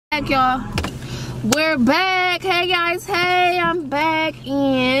Back, y'all. We're back. Hey guys, hey, I'm back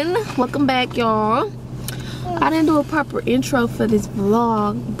in. Welcome back, y'all. I didn't do a proper intro for this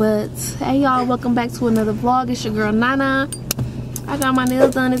vlog, but hey y'all, welcome back to another vlog. It's your girl Nana. I got my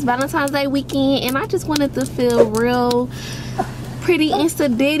nails done. It's Valentine's Day weekend, and I just wanted to feel real pretty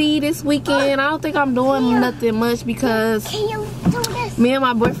insta ditty this weekend. I don't think I'm doing nothing much because me and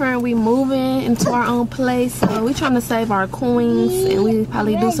my boyfriend, we moving into our own place, so we trying to save our coins, and we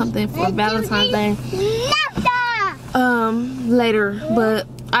probably do something for Valentine's Day later. But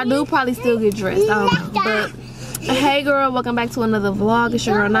I do probably still get dressed. I don't know. But hey girl, welcome back to another vlog. It's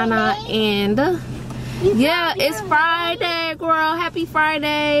your girl Nana, and yeah, it's Friday, girl. Happy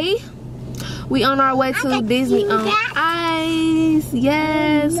Friday. We on our way to Disney on Ice.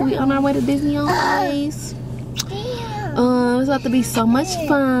 Yes, we on our way to Disney on Ice. It's about to be so much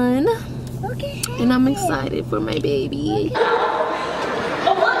fun, and I'm excited for my baby. Oh,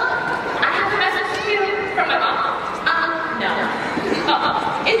 look! I have a message for you from my mom. No.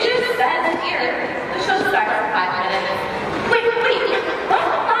 It just says here the show starts in 5 minutes. Wait. What?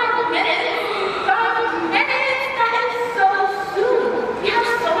 5 minutes? 5 minutes? That is so soon. We have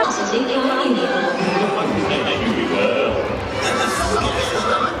so much to do.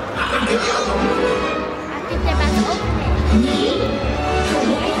 I think they're about to open it. Me? For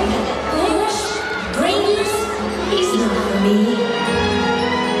why I got that Irish brainless? He's not for me.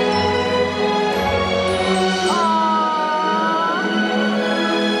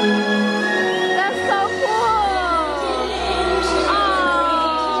 That's so cool.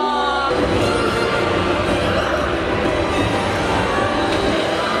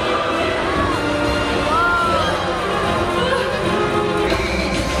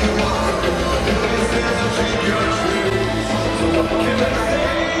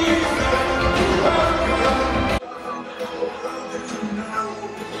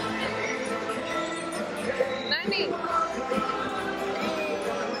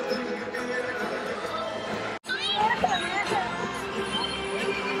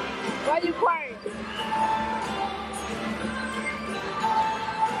 Why are you crying?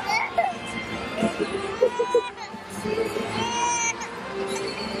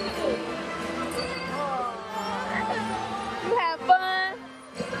 You have fun?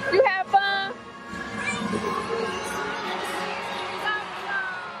 You have fun?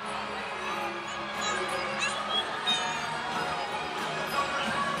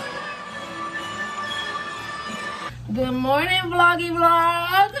 Good morning, vloggy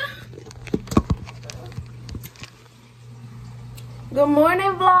vlog. Good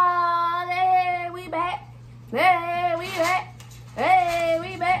morning, vlog. Hey, we back. Hey, we back. Hey,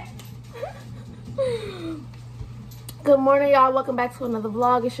 we back. Good morning, y'all. Welcome back to another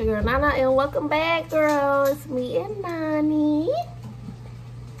vlog. It's your girl Nana, and welcome back, girl. It's me and Nani.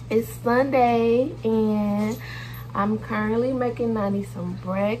 It's Sunday, and I'm currently making Nani some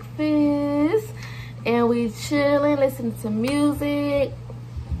breakfast, and we chilling, listening to music,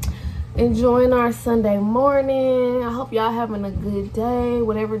 enjoying our Sunday morning. I hope y'all having a good day,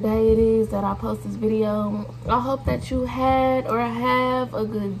 whatever day it is that I post this video. I hope that you had or have a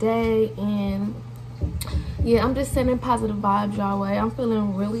good day, and yeah, I'm just sending positive vibes y'all way. I'm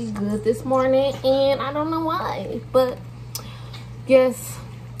feeling really good this morning, and I don't know why, but yes,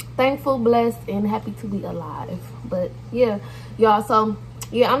 thankful, blessed, and happy to be alive. But yeah, y'all, so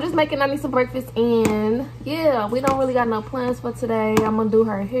yeah, I'm just making Nani some breakfast, and yeah, we don't really got no plans for today. I'm gonna do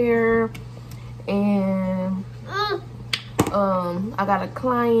her hair, and I got a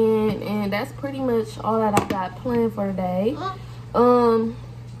client, and that's pretty much all that I got planned for today.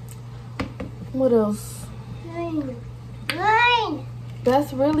 What else?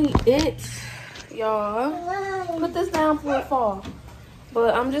 That's really it, y'all. Put this down before it fall.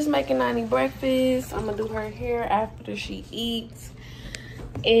 But I'm just making Nani breakfast. I'm gonna do her hair after she eats.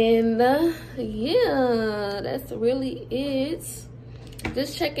 And yeah, that's really it.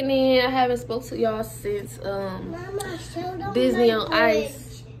 Just checking in. I haven't spoke to y'all since Mama, Disney on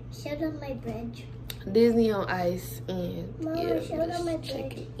Ice. Show them my bread. Disney on Ice, and Mama, yeah, show them my just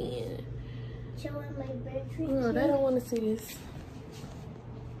checking in. Show them my bread. Oh, they don't want to see this.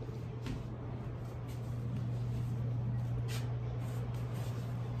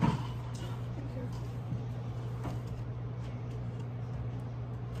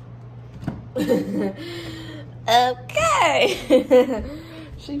 Okay.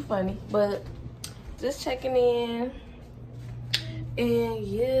 She funny, but just checking in. And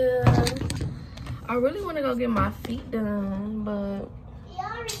yeah, I really want to go get my feet done, but You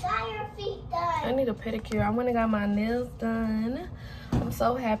already got your feet done. I need a pedicure. I went and got my nails done. I'm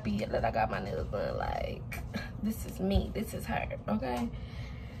so happy that I got my nails done. Like, this is me. This is her, okay?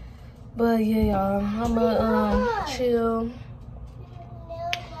 But yeah, y'all, I'ma chill,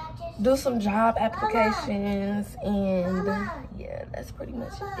 do some job applications, and yeah, that's pretty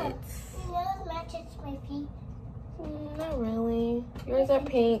much it. matches my feet. Not really. Yours are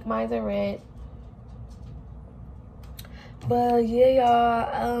pink, mine's are red. But yeah,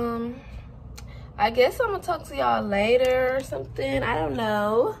 y'all, I guess I'm gonna talk to y'all later or something. I don't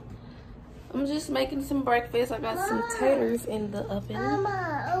know. I'm just making some breakfast. I got some taters in the oven.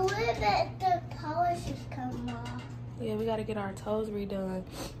 Mama, a little bit the polish is coming off. Yeah, we gotta get our toes redone.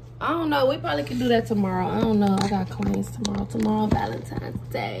 I don't know. We probably could do that tomorrow. I don't know. I got clients tomorrow. Tomorrow, Valentine's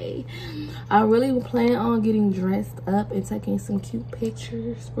Day. I really plan on getting dressed up and taking some cute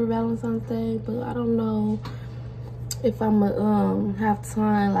pictures for Valentine's Day, but I don't know if I'm gonna have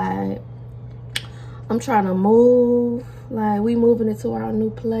time. Like, I'm trying to move. Like, we moving into our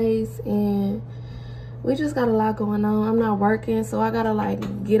new place and we just got a lot going on. I'm not working, so I gotta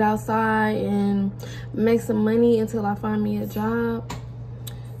like get outside and make some money until I find me a job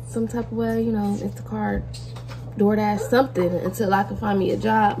some type of way, you know, Instacart, DoorDash, something until I can find me a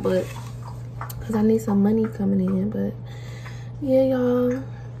job. But because I need some money coming in. But yeah,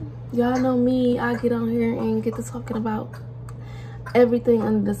 y'all know me. I get on here and get to talking about everything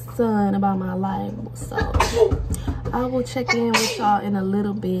under the sun about my life. So I will check in with y'all in a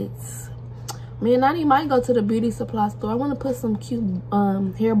little bit. Me and Nani might go to the beauty supply store. I want to put some cute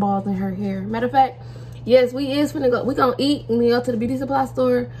hair balls in her hair. Matter of fact, yes, we is finna go. We gonna eat and we go to the beauty supply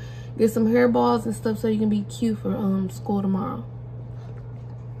store, get some hair balls and stuff so you can be cute for school tomorrow.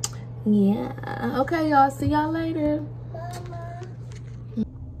 Yeah. Okay, y'all. See y'all later. Mama.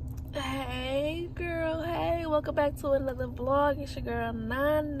 Hey, girl. Hey, welcome back to another vlog. It's your girl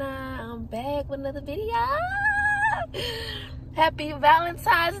Nana. I'm back with another video. Happy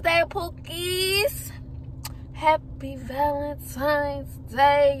Valentine's Day, Pookies. Happy Valentine's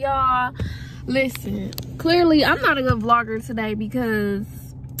Day, y'all. Listen, clearly I'm not a good vlogger today because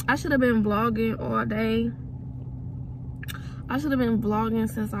I should have been vlogging all day. I should have been vlogging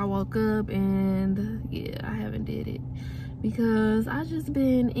since I woke up, and yeah, I haven't did it because I just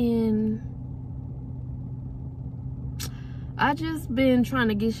been trying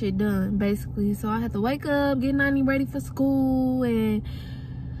to get shit done, basically. So I had to wake up, get Nani ready for school, and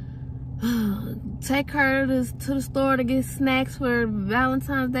take her to the store to get snacks for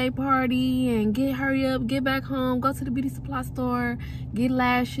Valentine's Day party, and hurry up, get back home, go to the beauty supply store, get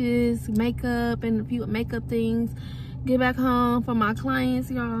lashes, makeup, and a few makeup things, get back home for my clients,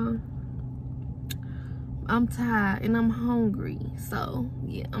 y'all. I'm tired and I'm hungry, so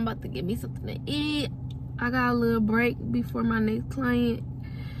yeah, I'm about to get me something to eat. I got a little break before my next client,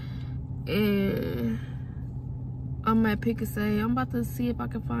 and I'm at Pick and Say. I'm about to see if I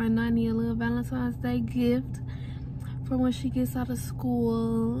can find Nani a little Valentine's Day gift for when she gets out of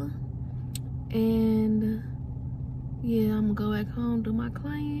school. And yeah, I'm gonna go back home, do my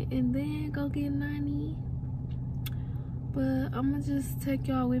client, and then go get Nani. But I'm gonna just take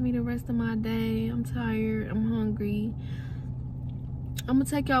y'all with me the rest of my day. I'm tired, I'm hungry. I'm gonna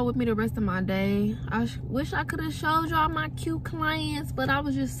take y'all with me the rest of my day. I wish I could have showed y'all my cute clients, but I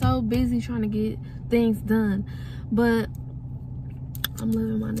was just so busy trying to get things done. But I'm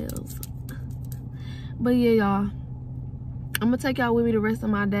loving my nails. But yeah, y'all, I'm gonna take y'all with me the rest of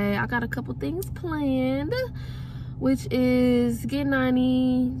my day. I got a couple things planned, which is get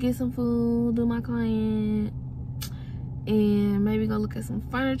Nani, get some food, do my client, and maybe go look at some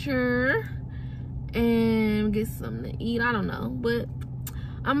furniture and get something to eat. I don't know, but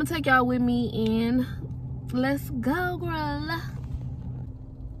I'm gonna take y'all with me and let's go, girl.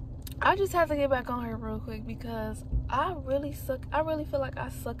 I just have to get back on here real quick because I really suck. I really feel like I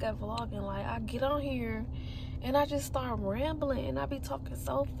suck at vlogging. Like, I get on here and I just start rambling and I be talking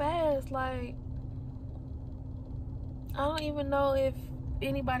so fast. Like, I don't even know if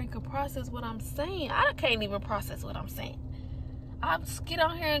anybody could process what I'm saying. I can't even process what I'm saying. I just get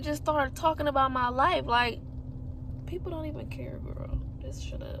on here and just start talking about my life. Like, people don't even care, girl. Just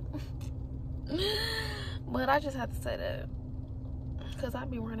shut up. But I just have to say that because I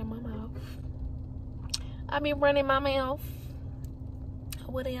be running my mouth. I be running my mouth.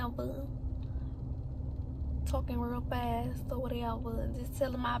 Whatever. Talking real fast or whatever. Just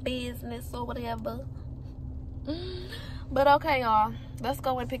telling my business or whatever. But okay, y'all. Let's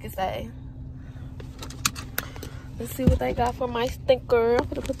go and Pick and Say. Let's see what they got for my stinker. I'm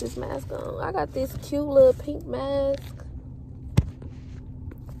gonna put this mask on. I got this cute little pink mask.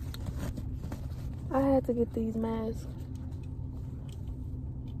 I had to get these masks.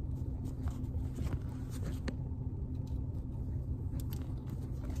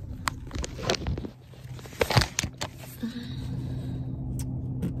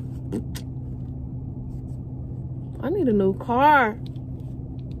 I need a new car.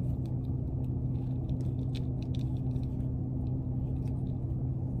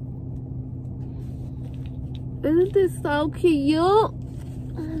 Isn't this so cute? Oh,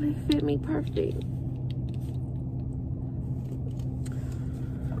 they fit me perfect.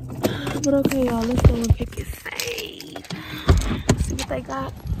 But okay, y'all, let's go and pick it safe. See what they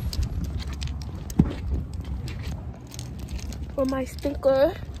got for my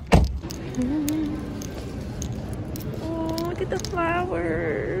sticker. Oh, look at the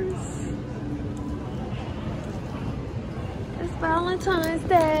flowers. It's Valentine's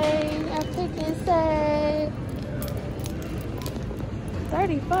Day. I pick it safe.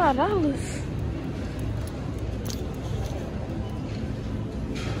 $35.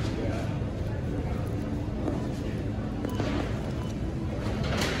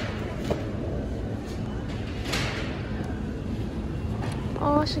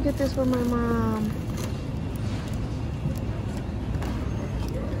 Oh, I should get this for my mom.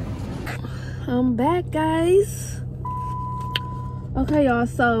 I'm back, guys. Okay, y'all,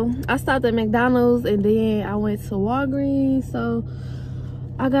 so I stopped at McDonald's and then I went to Walgreens. So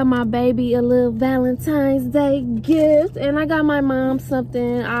I got my baby a little Valentine's Day gift, and I got my mom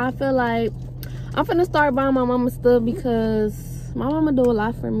something. I feel like I'm finna start buying my mama stuff because my mama do a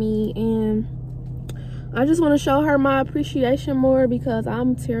lot for me, and I just want to show her my appreciation more because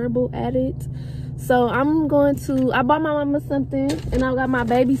I'm terrible at it. So I bought my mama something and I got my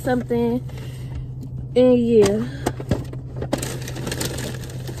baby something, and yeah.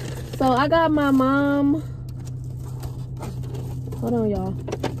 So I got my mom, hold on, y'all.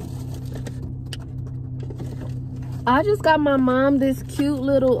 I just got my mom this cute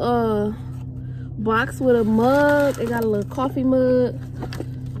little box with a mug. It got a little coffee mug.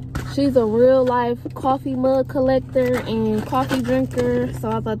 She's a real life coffee mug collector and coffee drinker,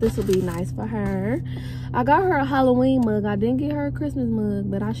 so I thought this would be nice for her. I got her a Halloween mug. I didn't get her a Christmas mug,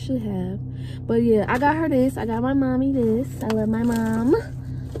 but I should have. But yeah, I got her this. I got my mommy this. I love my mom.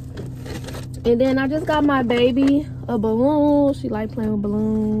 And then I just got my baby a balloon. She like playing with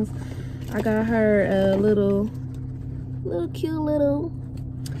balloons. I got her a little cute little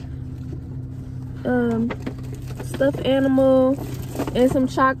stuffed animal and some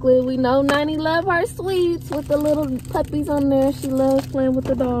chocolate. We know Nani love her sweets with the little puppies on there. She loves playing with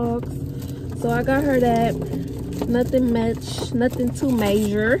the dogs. So I got her that. Nothing much, nothing too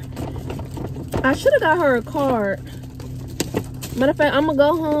major. I should have got her a card. Matter of fact, I'm gonna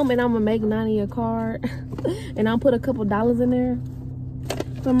go home and I'm gonna make Nani a card and I'll put a couple dollars in there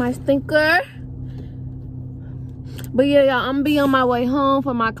for my stinker. But yeah, y'all, I'm gonna be on my way home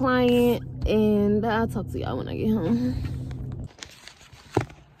for my client, and I'll talk to y'all when I get home.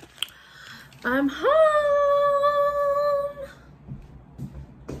 I'm home.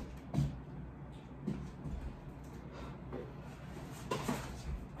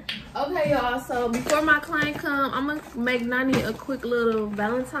 Okay, y'all, so before my client come, I'm gonna make Nani a quick little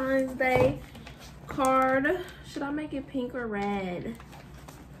Valentine's Day card. Should I make it pink or red?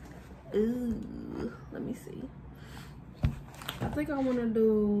 Ooh, let me see. I think I want to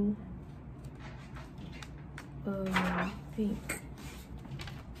do pink.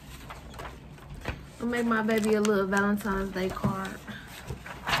 I'll make my baby a little Valentine's Day card.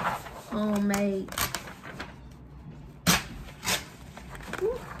 Homemade.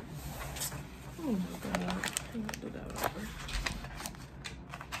 Ooh. Oh my God. I'm gonna do that over.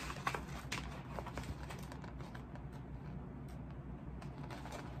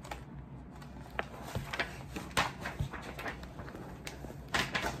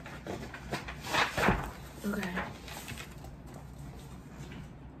 Okay.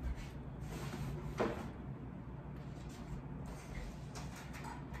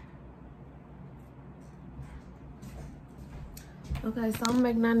 Okay, so I'm gonna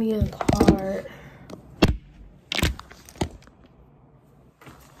make Nani a card.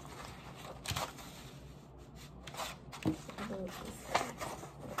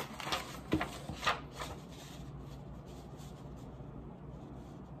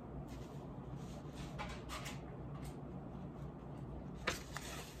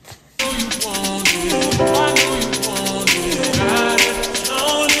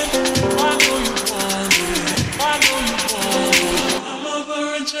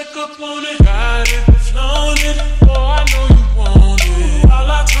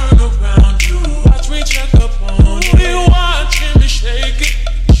 Watch me check up on it. You watching me shake it.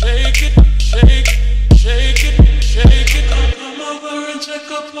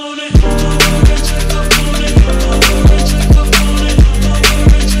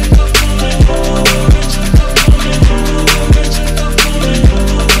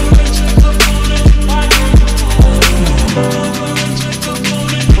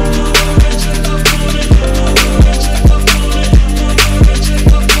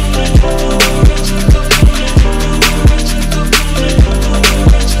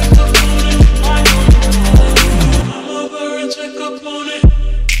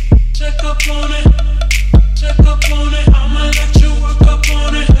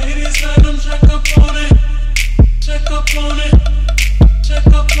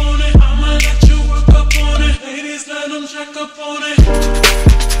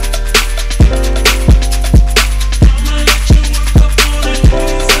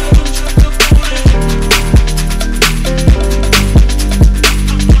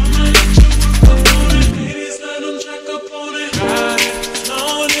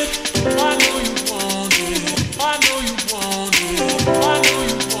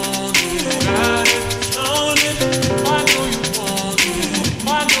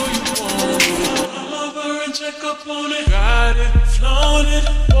 up on it. Got it, flown it.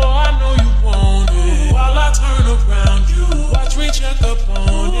 Oh, I know you want it. While I turn around, you watch me check up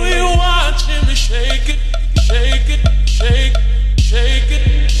on it. You watching me shake it, shake it, shake, shake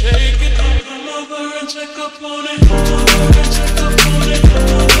it, shake it. Come over and check up on it. Come over and check up on it.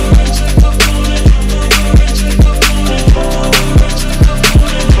 Come over and check up on it. Come over and check up on it. Come over and check up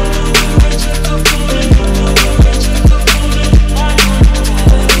on it. Come over and check up on it. Come over and check up on it. I know you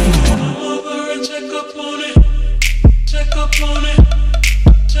want it. Come over and check up on it. Check up on it.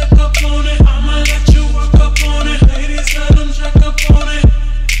 Check up on it. I'ma let you work up on it. Ladies, let them check up on it.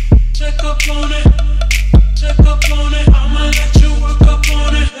 Check up on it. Check up on it. I'ma let you work up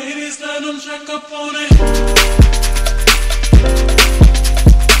on it. Ladies, let them check up on it.